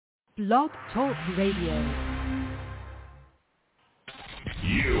Blog Talk Radio.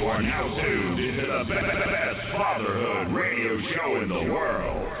 You are now tuned into the best fatherhood radio show in the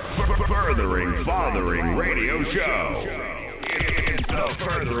world. Furthering Fathering Radio Show. It's the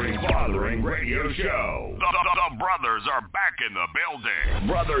Furthering Fathering Radio Show. The brothers are back in the building.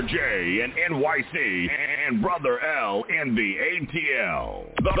 Brother J in NYC and Brother L in the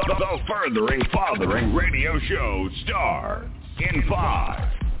ATL. The Furthering Fathering Radio Show starts in 5,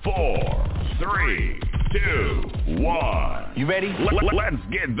 4, 3, 2, 1. You ready? Let's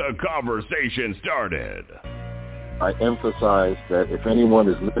get the conversation started. I emphasize that if anyone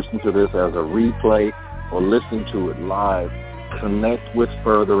is listening to this as a replay or listening to it live, connect with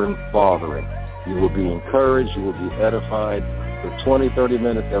Furthering Fathering. You will be encouraged. You will be edified. The 20, 30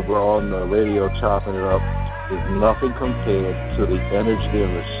 minutes that we're on the radio chopping it up is nothing compared to the energy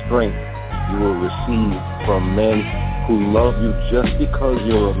and the strength you will receive from men who love you just because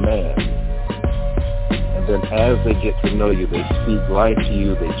you're a man. And then as they get to know you, they speak life to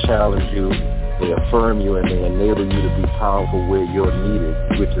you, they challenge you, they affirm you, and they enable you to be powerful where you're needed,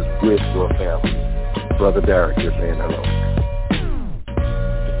 which is with your family. Brother Derek, you're saying hello.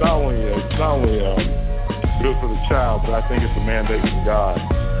 It's not only good for the child, but I think it's a mandate from God.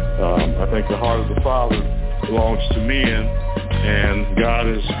 I think the heart of the Father belongs to men, and God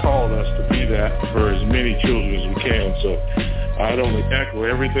has called us to be that for as many children as we can. So I'd only echo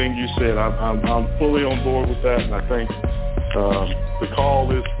everything you said. I'm fully on board with that, and I think the call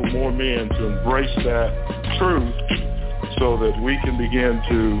is for more men to embrace that truth so that we can begin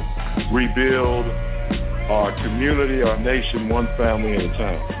to rebuild our community, our nation, one family at a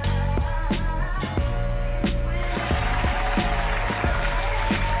time.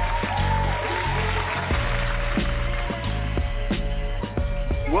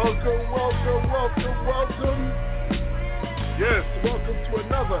 Welcome. Yes, welcome to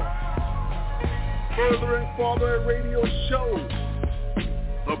another Furthering Fathering Radio Show.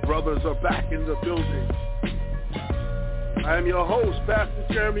 The brothers are back in the building. I am your host, Pastor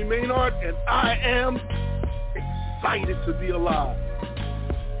Jeremy Maynard, and I am excited to be alive.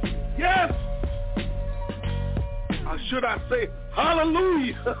 Yes! Or should I say,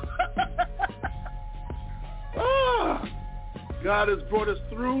 hallelujah! God has brought us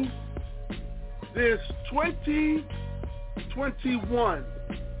through this 2021.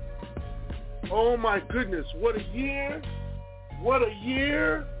 Oh my goodness, what a year. What a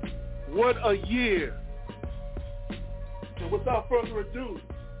year. What a year. And without further ado,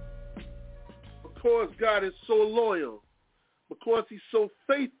 because God is so loyal, because he's so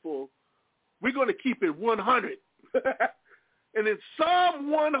faithful, we're going to keep it 100. And in Psalm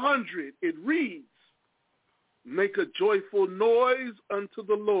 100, it reads, "Make a joyful noise unto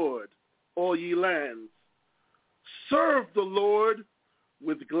the Lord, all ye lands. Serve the Lord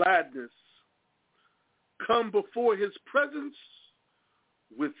with gladness. Come before his presence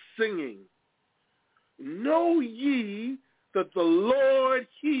with singing. Know ye that the Lord,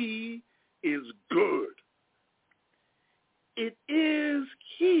 he is good. It is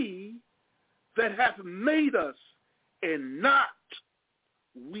he that hath made us, and not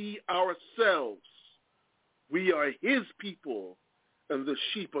we ourselves. We are his people and the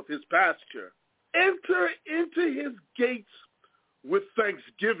sheep of his pasture. Enter into his gates with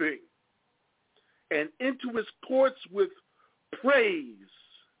thanksgiving, and into his courts with praise.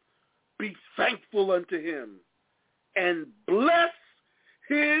 Be thankful unto him, and bless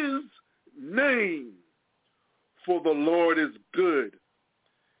his name. For the Lord is good,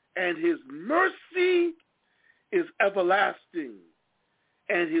 and his mercy is everlasting,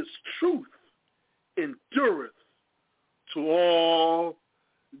 and his truth endureth to all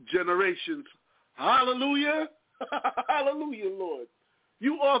generations." Hallelujah. Hallelujah, Lord.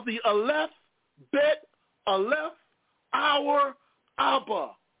 You are the Aleph, Bet, Aleph, our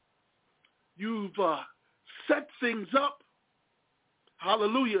Abba. You've set things up,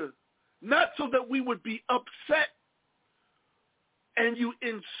 hallelujah, not so that we would be upset, and you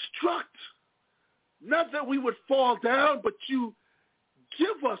instruct, not that we would fall down, but you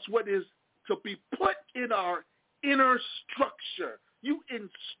give us what is to be put in our inner structure. You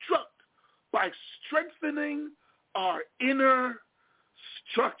instruct by strengthening our inner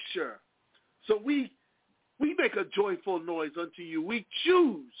structure. So we make a joyful noise unto you. We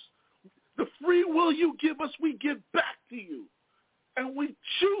choose. The free will you give us, we give back to you. And we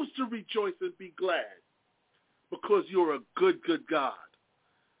choose to rejoice and be glad because you're a good, good God.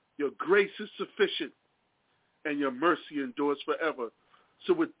 Your grace is sufficient and your mercy endures forever.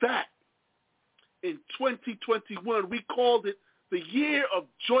 So with that, in 2021, we called it the year of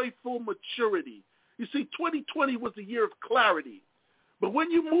joyful maturity. You see, 2020 was the year of clarity. But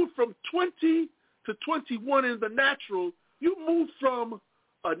when you move from 20 to 21 in the natural, you move from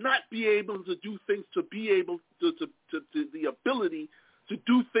not be able to do things to be able to the ability to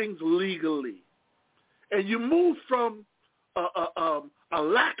do things legally. And you move from a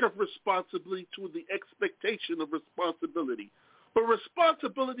lack of responsibility to the expectation of responsibility. But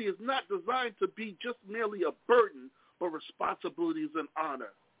responsibility is not designed to be just merely a burden, but responsibility is an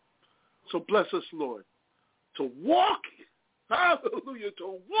honor. So bless us, Lord, to walk, hallelujah,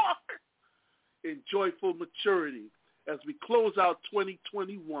 to walk in joyful maturity as we close out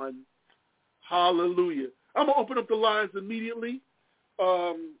 2021. Hallelujah. I'm going to open up the lines immediately.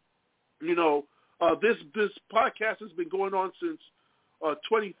 This podcast has been going on since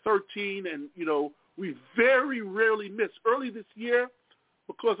 2013, and, we very rarely miss. Early this year,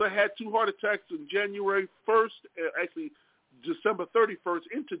 because I had 2 heart attacks on January 1st, actually December 31st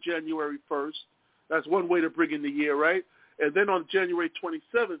into January 1st. That's one way to bring in the year, right? And then on January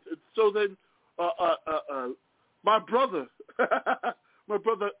 27th. And so then my brother,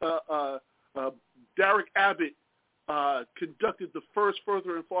 Derek Abbott, conducted the first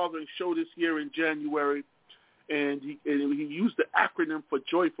Further and Fathering show this year in January, and he used the acronym for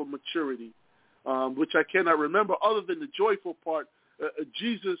Joyful Maturity, which I cannot remember other than the joyful part.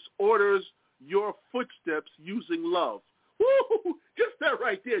 Jesus orders your footsteps using love. Woo! Just that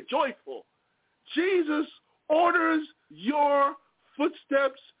right there, joyful. Jesus orders your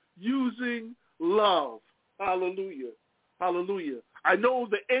footsteps using love. Hallelujah. Hallelujah. I know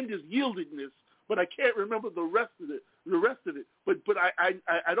the end is yieldedness, but I can't remember the rest of it. But I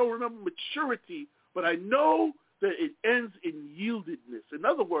don't remember maturity, but I know that it ends in yieldedness. In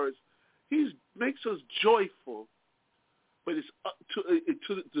other words, he makes us joyful, but it's to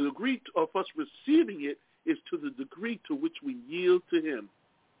the degree of us receiving it is to the degree to which we yield to him.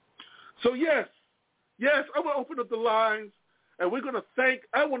 So yes, I'm going to open up the lines, and I want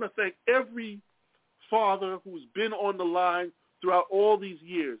to thank every father who's been on the line throughout all these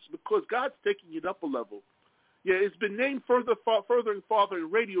years, because God's taking it up a level. Yeah, it's been named Further and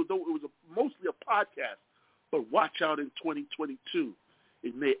Fathering Radio, though it was mostly a podcast. But watch out in 2022.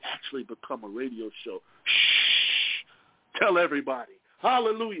 It may actually become a radio show. Shh. Tell everybody.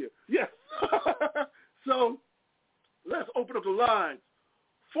 Hallelujah. Yes. So let's open up the lines.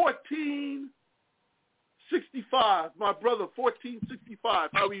 1465. My brother,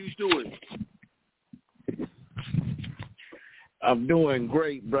 1465. How are you doing? I'm doing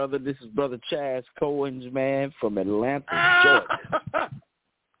great, brother. This is Brother Chaz Cohens, man, from Atlanta, Georgia.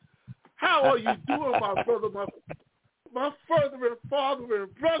 How are you doing, my brother, my further and father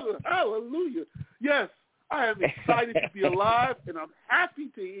and brother? Hallelujah. Yes, I am excited to be alive, and I'm happy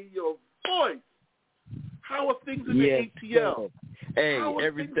to hear your voice. How are things in the ATL? Hey,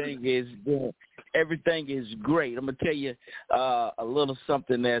 everything is good. Everything is great. I'm going to tell you a little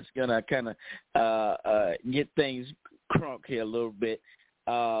something that's going to kind of get things crunk here a little bit.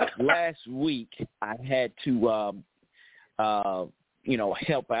 Last week, I had to,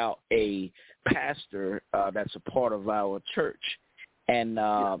 help out a pastor that's a part of our church. And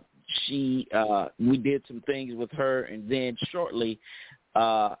we did some things with her, and then shortly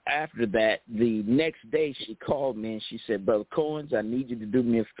after that, the next day she called me and she said, Brother Cohens, I need you to do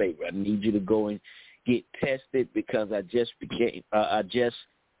me a favor. I need you to go and get tested because I just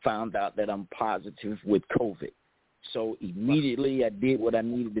found out that I'm positive with COVID. So immediately I did what I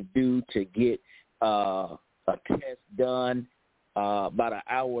needed to do to get a test done. About an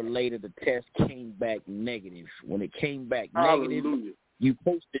hour later, the test came back negative. When it came back negative, you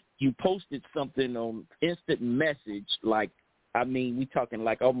posted something on instant message, we talking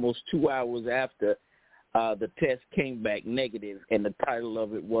like almost 2 hours after the test came back negative, and the title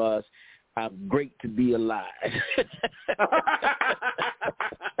of it was, I'm great to be alive.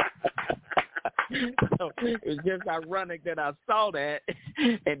 So it was just ironic that I saw that,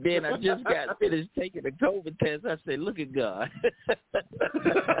 and then I just got finished taking the COVID test. I said, look at God.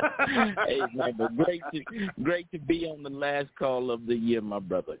 Hey, man, but great to be on the last call of the year, my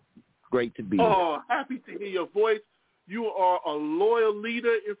brother. Great to be here. Oh, happy to hear your voice. You are a loyal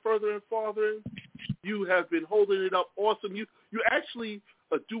leader in Further and Fathering. You have been holding it up awesome. You actually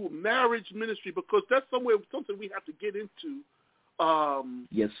do marriage ministry, because that's something we have to get into.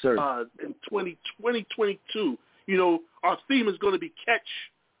 Yes, sir. In 2022, our theme is going to be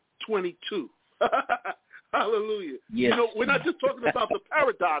Catch 22. Hallelujah. Yes. We're not just talking about the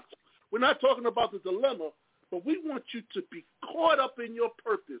paradox. We're not talking about the dilemma, but we want you to be caught up in your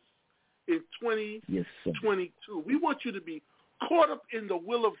purpose in 2022. Yes, we want you to be caught up in the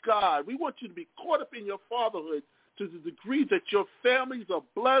will of God. We want you to be caught up in your fatherhood to the degree that your families are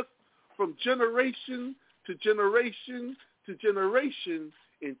blessed from generation to generation to generation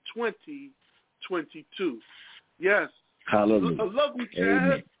in 2022. Yes. Hallelujah. I love you, Chaz.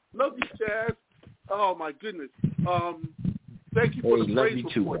 Amen. Love you, Chaz. Oh, my goodness. Thank you for the praise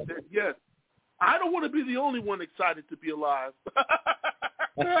report. Yes. I don't want to be the only one excited to be alive.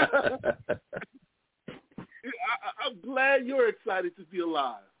 I'm glad you're excited to be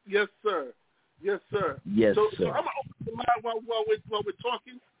alive. Yes, sir. Yes, sir. Yes, so, sir. So I'm going to open the line while we're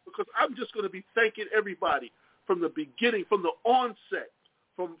talking, because I'm just going to be thanking everybody from the beginning, from the onset,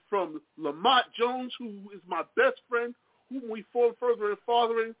 from Lamont Jones, who is my best friend, whom we formed Further and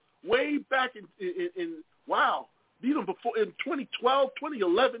Fathering way back in even before in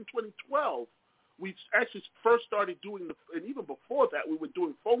 2011, 2012. We actually first started doing, and even before that, we were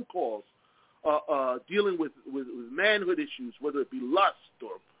doing phone calls, dealing with manhood issues, whether it be lust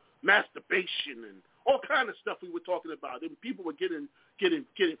or masturbation and all kind of stuff we were talking about. And people were getting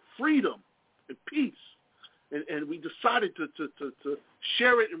freedom and peace. And we decided to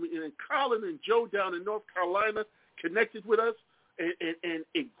share it. And Colin and Joe down in North Carolina connected with us, and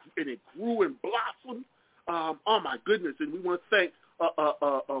it grew and blossomed. Oh my goodness! And we want to thank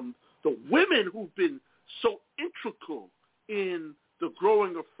the women who've been so integral in the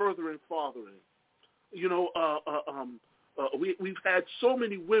growing of Further and Fathering. You know, we've had so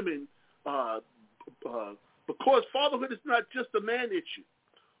many women because fatherhood is not just a man issue.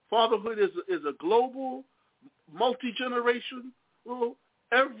 Fatherhood is a global, multi-generational,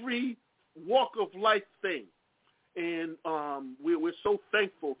 every walk of life thing. And we're so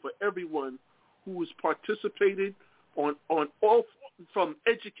thankful for everyone who has participated on all, from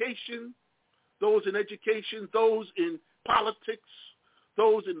education, those in education, those in politics,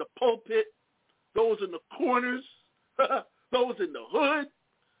 those in the pulpit, those in the corners, those in the hood.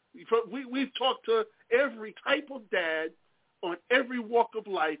 We've talked to every type of dad on every walk of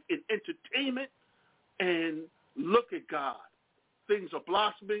life in entertainment, and look at God. Things are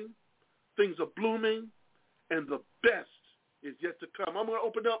blossoming, things are blooming, and the best is yet to come. I'm going to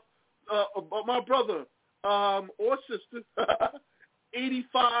open up my brother or sister,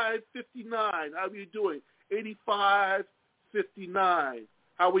 8559. How are you doing? 8559.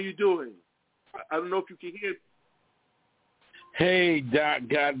 How are you doing? I don't know if you can hear. Hey, Doc,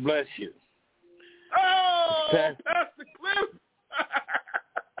 God bless you. Oh, Pastor Cliff.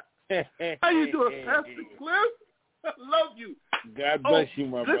 How you doing, Pastor Cliff? I love you. God bless you,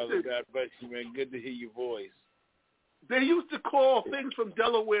 my brother. God bless you, man. Good to hear your voice. They used to call things from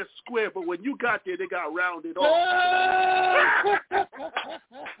Delaware Square, but when you got there, they got rounded off.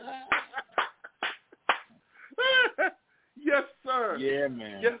 Yes, sir. Yeah,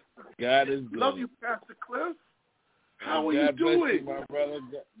 man. Yes, sir. God is good. Love you, Pastor Cliff. How are you God doing? bless you, my brother.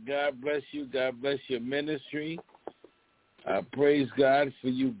 God bless you. God bless your ministry. I praise God for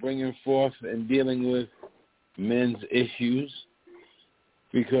you bringing forth and dealing with men's issues,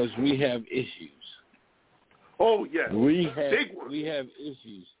 because we have issues. Oh, yes. We Big one. have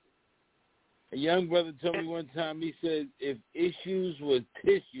issues. A young brother told me one time, he said, if issues were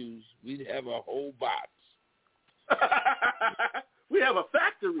tissues, we'd have a whole box. We have a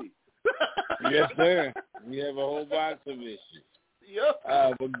factory. Yes, sir. We have a whole box of issues. Yep.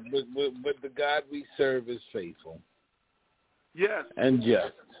 But the God we serve is faithful. Yes. And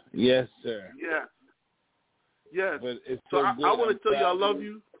just. Yes, sir. Yes. Yes. But it's so I want to tell you I love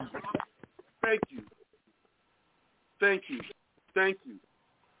you. Thank you. Thank you. Thank you.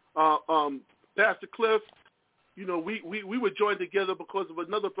 Pastor Cliff, you know, we were joined together because of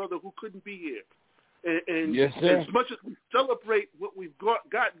another brother who couldn't be here. And yes, sir. As much as we celebrate what we've God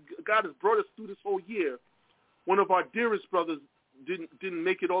has brought us through this whole year, one of our dearest brothers didn't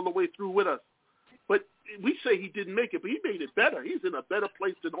make it all the way through with us. But we say he didn't make it, but he made it better. He's in a better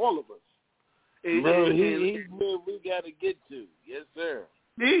place than all of us. He's where we got to get to. Yes, sir.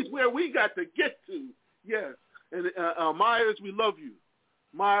 He's where we got to get to. Yes. And Myers, we love you.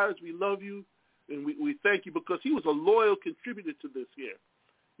 Myers, we love you, and we thank you, because he was a loyal contributor to this here.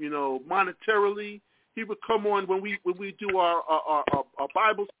 You know, monetarily, he would come on when we do our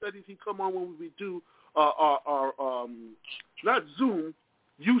Bible studies. He'd come on when we do our not Zoom,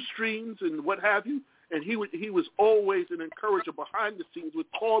 Ustreams and what have you. And he was always an encourager behind the scenes. Would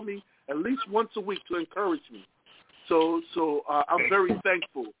call me at least once a week to encourage me. So I'm very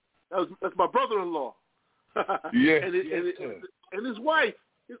thankful. That's my brother-in-law. Yes. And his wife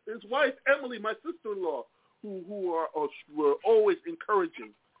Emily, my sister-in-law, who were always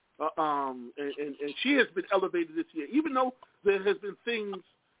encouraging. And she has been elevated this year, even though there has been things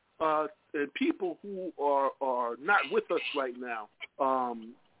and people who are not with us right now.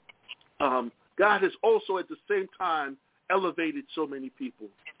 God has also at the same time elevated so many people,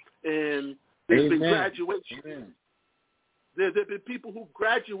 and there's been graduation. Amen. There have been people who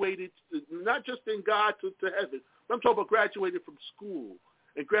graduated, not just in God to heaven, but I'm talking about graduated from school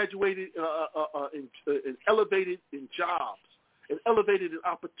and graduated and elevated in jobs and elevated in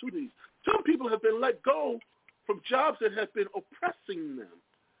opportunities. Some people have been let go from jobs that have been oppressing them,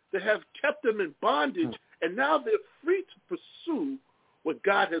 that have kept them in bondage, and now they're free to pursue what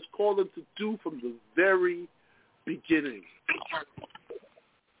God has called them to do from the very beginning.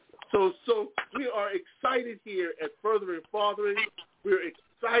 So we are excited here at Furthering Fathering. We're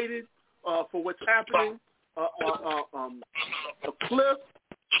excited for what's happening. Cliff,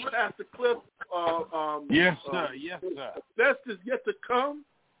 Pastor Cliff. Yes, sir. Yes, sir. The best is yet to come.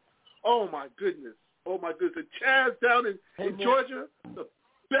 Oh, my goodness. And Chaz down in Georgia, the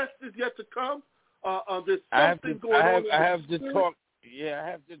best is yet to come. There's something going on. I have to talk. Yeah, I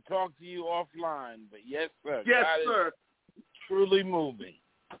have to talk to you offline. But yes, sir. Yes, God sir. Is truly moving.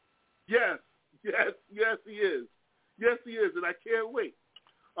 Yes, he is. Yes, he is, and I can't wait.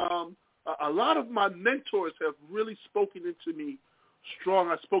 A lot of my mentors have really spoken into me strong.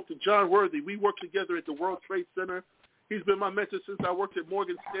 I spoke to John Worthy. We worked together at the World Trade Center. He's been my mentor since I worked at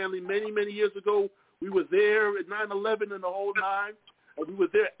Morgan Stanley many, many years ago. We were there at 9/11 and the whole nine. And we were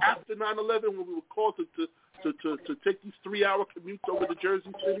there after 9/11 when we were called to take these 3-hour commutes over to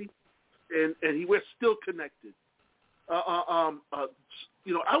Jersey City, and we're still connected.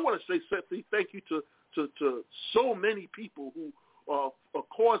 I want to say thank you to so many people who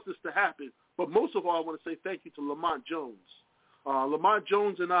caused this to happen. But most of all, I want to say thank you to Lamont Jones. Lamont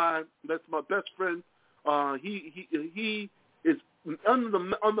Jones and I, that's my best friend. He is on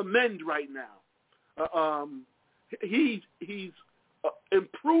the mend right now. He's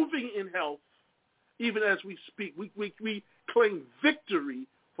improving in health, even as we speak. We claim victory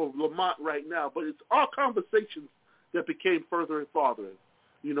for Lamont right now, but it's our conversations that became Furthering Fathering.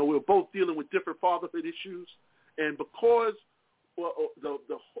 We're both dealing with different fatherhood issues, and because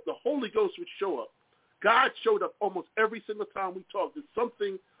the Holy Ghost would show up, God showed up almost every single time we talk. There's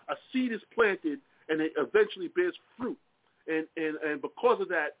something, a seed is planted, and it eventually bears fruit, and because of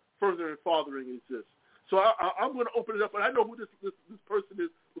that, Furthering Fathering exists. So I'm going to open it up, and I know who this person is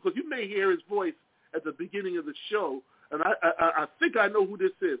because you may hear his voice at the beginning of the show, and I think I know who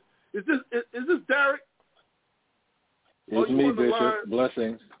this is. Is this Derek? It's me, Bishop.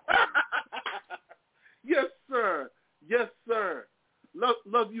 Blessings. Yes, sir. Yes, sir.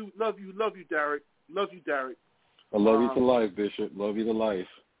 Love you, Derek. Love you, Derek. I love you to life, Bishop. Love you to life.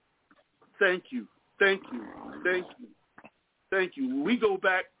 Thank you. We go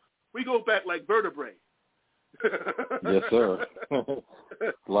back like vertebrae. Yes, sir.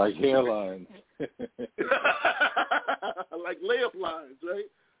 Like hairlines. Like layup lines, right?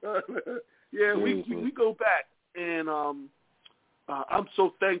 Yeah, we go back, and I'm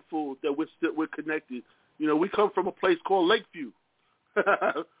so thankful that we're connected. We come from a place called Lakeview.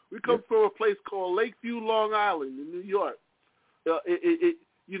 We come from a place called Lakeview, Long Island, in New York. The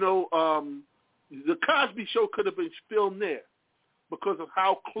Cosby Show could have been filmed there because of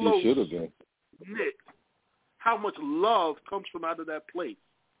how close it should have been knit, how much love comes from out of that place.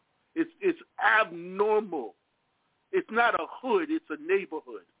 It's abnormal. It's not a hood; it's a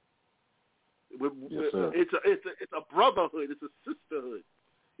neighborhood. Yes, sir. It's a brotherhood. It's a sisterhood.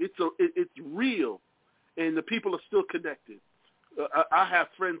 It's real, and the people are still connected. I have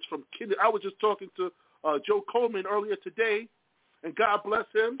friends from kinder. I was just talking to Joe Coleman earlier today, and God bless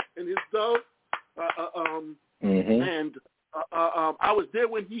him and his dove. And I was there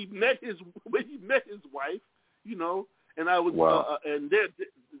when he met his wife, and I was and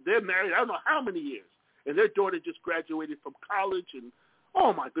they're married. I don't know how many years, and their daughter just graduated from college, and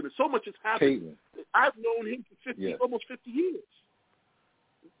oh my goodness, so much has happened. Peyton. I've known him for almost 50 years.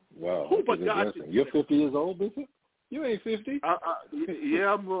 Wow, but God, you're 50 years old, Bishop? You ain't 50.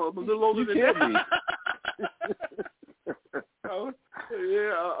 Yeah, I'm a little older than that.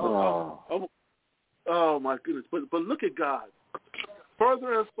 Oh my goodness! But look at God.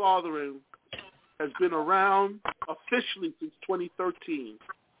 Furthering Fathering has been around officially since 2013.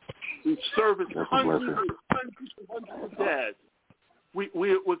 We've serviced hundreds and hundreds of dads.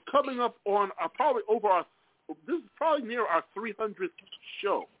 We're coming up on this is probably near our 300th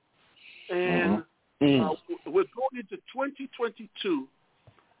show, and we're going into 2022,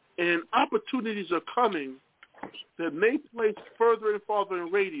 and opportunities are coming that may place Furthering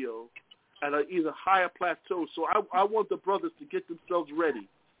Fathering Radio at an either higher plateau. So I want the brothers to get themselves ready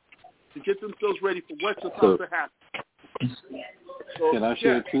for what's about to happen. So, can I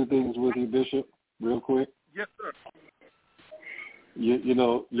share two things with you, Bishop, real quick? Yes, sir.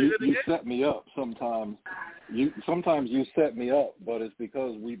 You set me up sometimes. Sometimes you set me up, but it's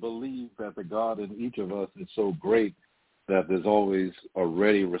because we believe that the God in each of us is so great that there's always a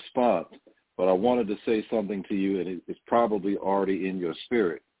ready response. But I wanted to say something to you, and it's probably already in your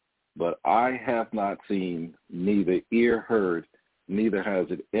spirit. But I have not seen, neither ear heard, neither has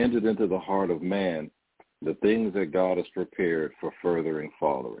it entered into the heart of man, the things that God has prepared for furthering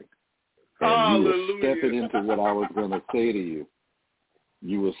following. And Hallelujah. you were stepping into what I was going to say to you.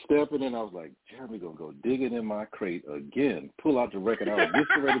 You were stepping in. I was like, Jeremy going to go digging in my crate again, pull out the record I was just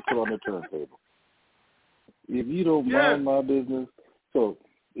ready to put on the turntable. If you don't mind my business. So,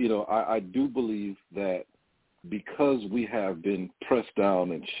 I do believe that because we have been pressed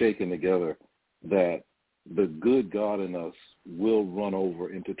down and shaken together, that the good God in us will run over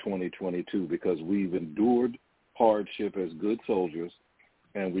into 2022 because we've endured hardship as good soldiers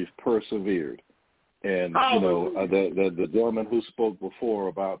and we've persevered. And, the gentleman who spoke before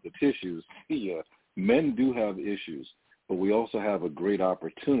about the tissues, men do have issues, but we also have a great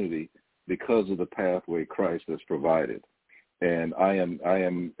opportunity because of the pathway Christ has provided. And I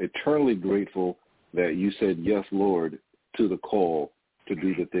am eternally grateful that you said yes, Lord, to the call to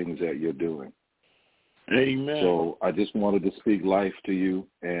do the things that you're doing. Amen. So I just wanted to speak life to you,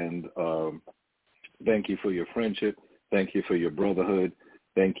 and thank you for your friendship. Thank you for your brotherhood.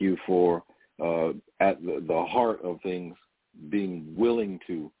 Thank you for, at the heart of things, being willing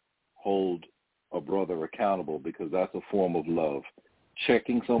to hold a brother accountable, because that's a form of love.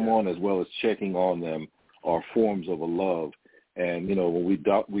 Checking someone as well as checking on them are forms of a love. And, when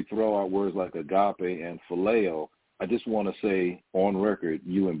we throw out words like agape and phileo, I just want to say on record,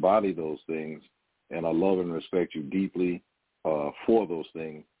 you embody those things, and I love and respect you deeply for those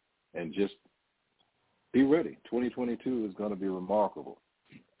things. And just be ready. 2022 is going to be remarkable.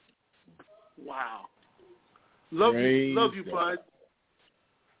 Wow. Love you, bud.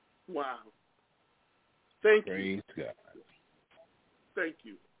 Wow. Thank you. Praise God. Thank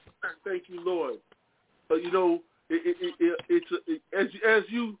you. Thank you, Lord. As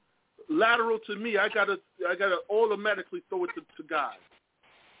you lateral to me, I gotta automatically throw it to God.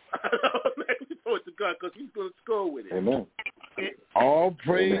 I automatically throw it to God because He's gonna score with it. Amen. All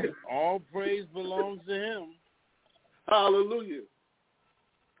praise belongs to Him. Hallelujah.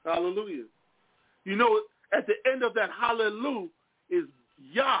 Hallelujah. At the end of that hallelujah is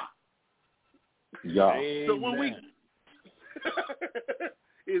Yah. Yah. So when we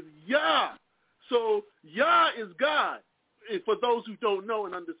is Yah. So Yah is God. And for those who don't know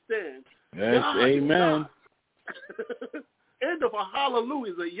and understand, yes, Yah amen. Is God. End of a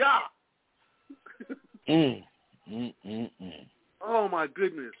hallelujah is a Yah. Oh my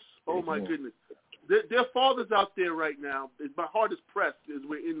goodness. Oh my goodness. There are fathers out there right now. My heart is pressed as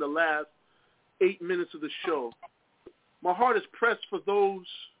we're in the last 8 minutes of the show. My heart is pressed for those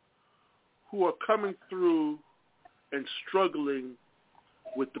who are coming through and struggling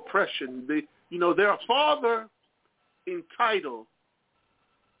with depression. They're a father in title,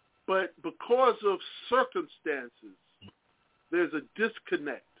 but because of circumstances, there's a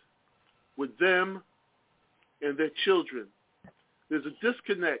disconnect with them and their children. There's a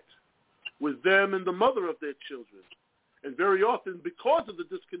disconnect with them and the mother of their children. And very often, because of the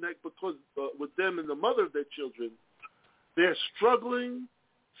disconnect, with them and the mother of their children, they're struggling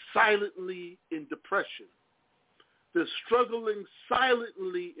silently in depression. They're struggling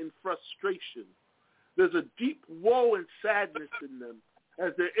silently in frustration. There's a deep woe and sadness in them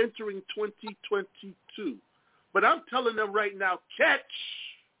as they're entering 2022. But I'm telling them right now, catch.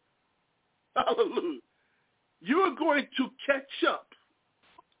 Hallelujah. You are going to catch up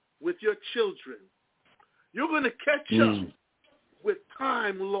with your children. You're going to catch up with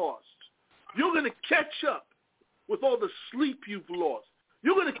time lost. You're going to catch up with all the sleep you've lost.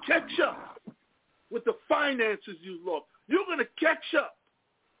 You're going to catch up with the finances you've lost. You're going to catch up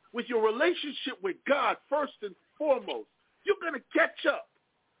with your relationship with God first and foremost. You're going to catch up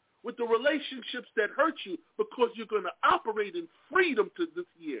with the relationships that hurt you because you're going to operate in freedom to this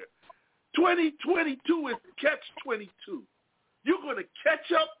year. 2022 is catch-22. You're going to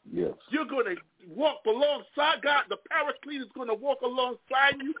catch up. Yes. You're going to walk alongside God. The Paraclete is going to walk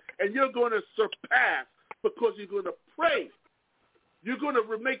alongside you, and you're going to surpass because you're going to pray. You're going to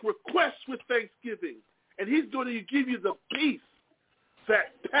make requests with thanksgiving, and He's going to give you the peace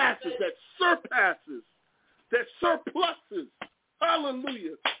that passes, that surpasses, that surpluses.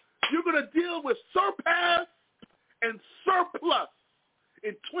 Hallelujah. You're going to deal with surpass and surplus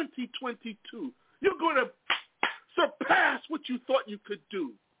in 2022. You're going to surpass what you thought you could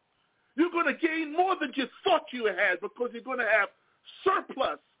do. You're going to gain more than you thought you had because you're going to have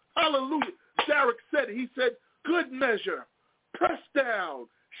surplus. Hallelujah. Derek said it. He said, good measure, pressed down,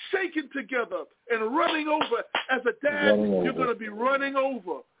 shaken together, and running over. As a dad, you're going to be running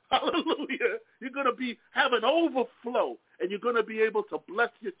over. Hallelujah. You're going to have an overflow, and you're going to be able to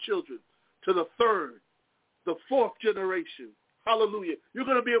bless your children to the third, the fourth generation. Hallelujah. You're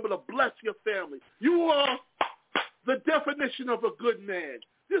going to be able to bless your family. You are the definition of a good man.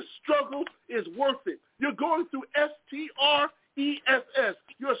 This struggle is worth it. You're going through STRESS.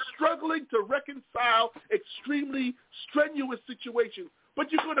 You're struggling to reconcile extremely strenuous situations,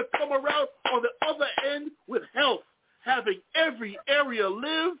 but you're going to come around on the other end with health, having every area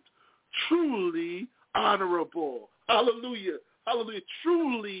lived truly honorable. Hallelujah. Hallelujah.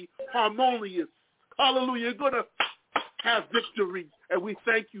 Truly harmonious. Hallelujah. You're going to have victory, and we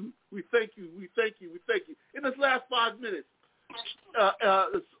thank you. We thank you. We thank you. We thank you. In this last 5 minutes,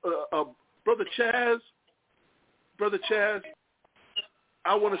 Brother Chaz,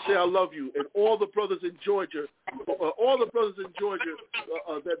 I want to say I love you, and all the brothers in Georgia,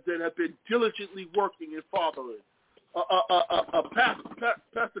 that have been diligently working and fathering.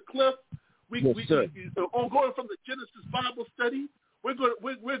 Pastor Cliff, going from the Genesis Bible study,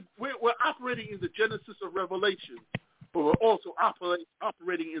 we're operating in the Genesis of Revelation, but we're also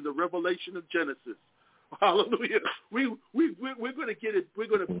operating in the revelation of Genesis. Hallelujah. We're going to get it. We're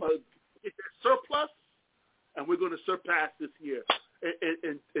going to get surplus, and we're going to surpass this year.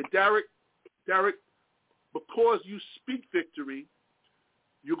 And Derek, because you speak victory,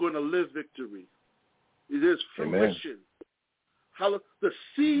 you're going to live victory. It is fruition. The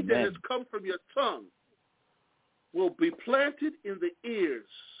seed that has come from your tongue will be planted in the ears,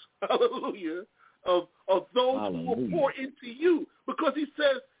 hallelujah, of those who will pour into you. Because he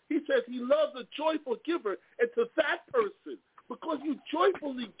says he loves a joyful giver. And to that person, because you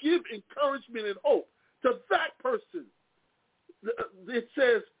joyfully give encouragement and hope, to that person, it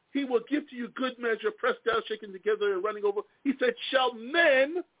says he will give to you good measure, pressed down, shaken together, and running over. He said, shall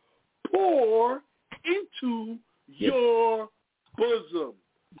men pour into your bosom.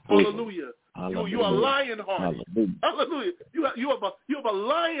 Hallelujah. You are lion-hearted. Hallelujah. You have a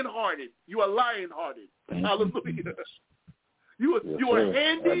lion-hearted. You are lion-hearted. Hallelujah. You are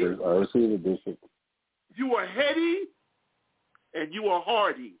handy. I receive it, Bishop. You are heady, and you are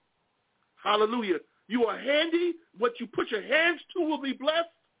hardy. Hallelujah. You are handy. What you put your hands to will be blessed.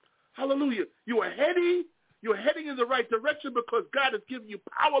 Hallelujah. You are heady. You're heading in the right direction because God has given you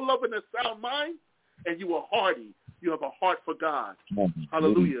power, love, and a sound mind. And you are hardy. You have a heart for God.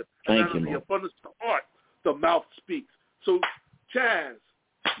 Hallelujah. And out of the abundance of the heart, the mouth speaks. So, Chaz,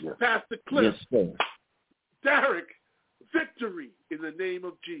 Pastor Cliff, Derek, victory in the name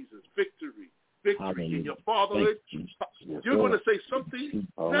of Jesus. Victory. Victory in your fatherhood. You're going to say something,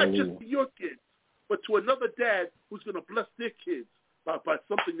 not just to your kids, but to another dad who's going to bless their kids by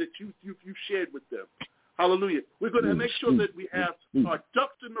something that you shared with them. Hallelujah. We're going to make sure that we have our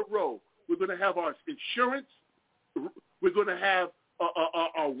ducks in a row. We're going to have our insurance. We're going to have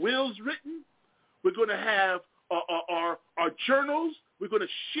our wills written. We're going to have our journals. We're going to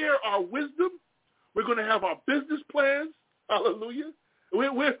share our wisdom. We're going to have our business plans. Hallelujah.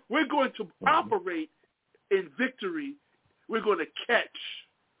 We're going to operate in victory. We're going to catch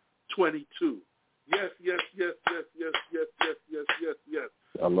 22. Yes.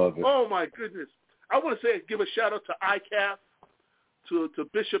 I love it. Oh, my goodness. I want to give a shout-out to ICAF, to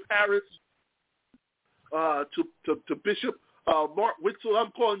Bishop Harris, to Bishop Mark Whitzel.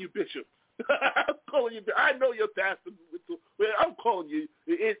 I'm calling you Bishop. I'm calling you. I know you're Pastor Whitzel. I'm calling you.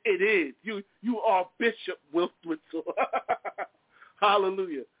 It is. You are Bishop Whitzel.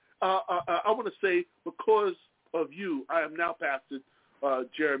 Hallelujah. I want to say, because of you, I am now Pastor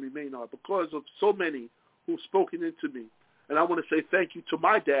Jeremy Maynard, because of so many who've spoken into me. And I want to say thank you to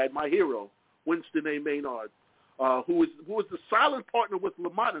my dad, my hero, Winston A. Maynard, who was the silent partner with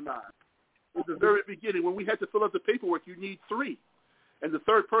Lamont and I at the very beginning. When we had to fill out the paperwork, you need 3. And the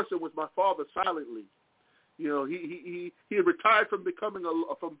third person was my father silently. You know, he had retired from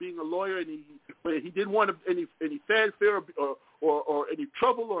being a lawyer, and he didn't want any fanfare or any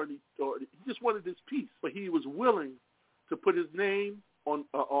trouble or he just wanted his peace. But he was willing to put his name on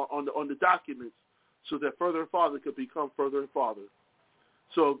the documents so that Further and Father could become Further and Father.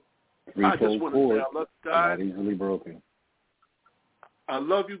 So I just want to say I love you guys. Not easily broken. I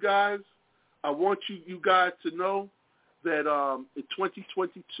love you guys. I want you guys to know that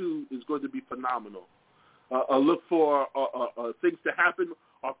 2022 is going to be phenomenal. I look for things to happen.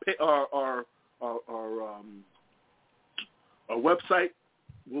 Our website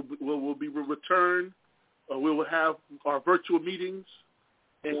will be returned. We will have our virtual meetings,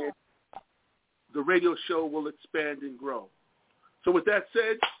 and the radio show will expand and grow. So with that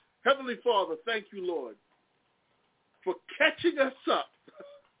said, Heavenly Father, thank you, Lord, for catching us up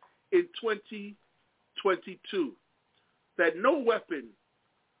in 2022, that no weapon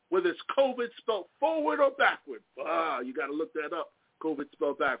whether it's COVID spelled forward or backward. You got to look that up. COVID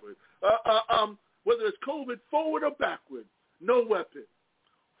spelled backward. Whether it's COVID forward or backward, no weapon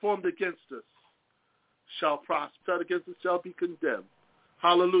formed against us shall prosper. Against us shall be condemned.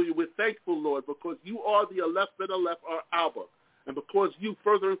 Hallelujah. We're thankful, Lord, because you are the Aleph Ben Aleph, our Abba. And because you,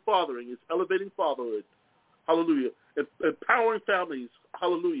 Furthering Fathering, is elevating fatherhood. Hallelujah. Empowering families.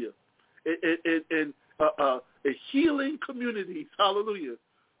 Hallelujah. And healing communities. Hallelujah.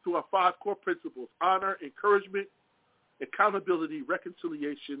 Through our 5 core principles: honor, encouragement, accountability,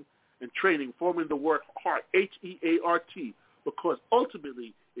 reconciliation, and training, forming the word heart, H-E-A-R-T, because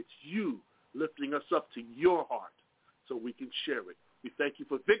ultimately it's you lifting us up to your heart so we can share it. We thank you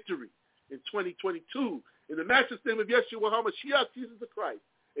for victory in 2022. In the matchless name of Yeshua HaMashiach, Jesus the Christ.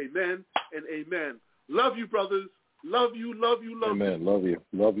 Amen and amen. Love you, brothers. Love you, love you, love amen. you. Love you.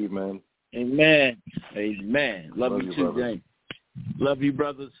 Love you, man. Amen. Amen. Love you too, brother. James. Love you,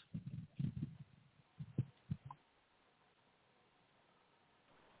 brothers.